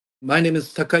My name is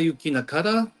Takayuki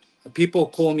Nakada. People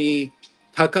call me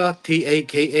Taka,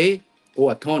 Taka,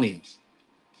 or Tony,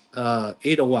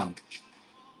 either one.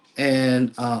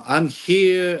 And I'm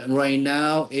here right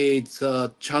now. It's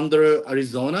Chandler,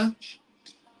 Arizona.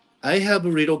 I have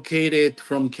relocated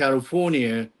from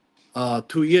California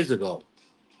 2 years ago,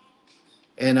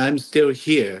 and I'm still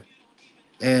here.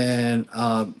 And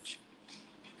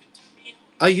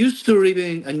I used to live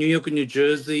in New York, New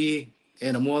Jersey,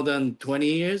 in more than 20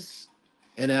 years,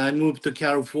 and I moved to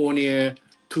California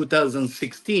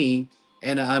 2016,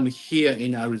 and I'm here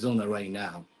in Arizona right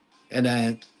now.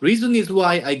 And reason is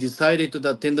why I decided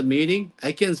to attend the meeting.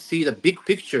 I can see the big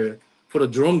picture for the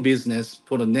drone business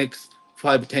for the next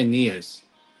 5, 10 years,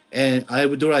 and I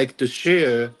would like to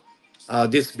share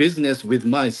this business with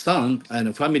my son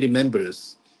and family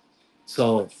members.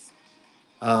 So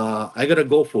I gotta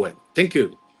go for it. Thank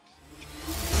you.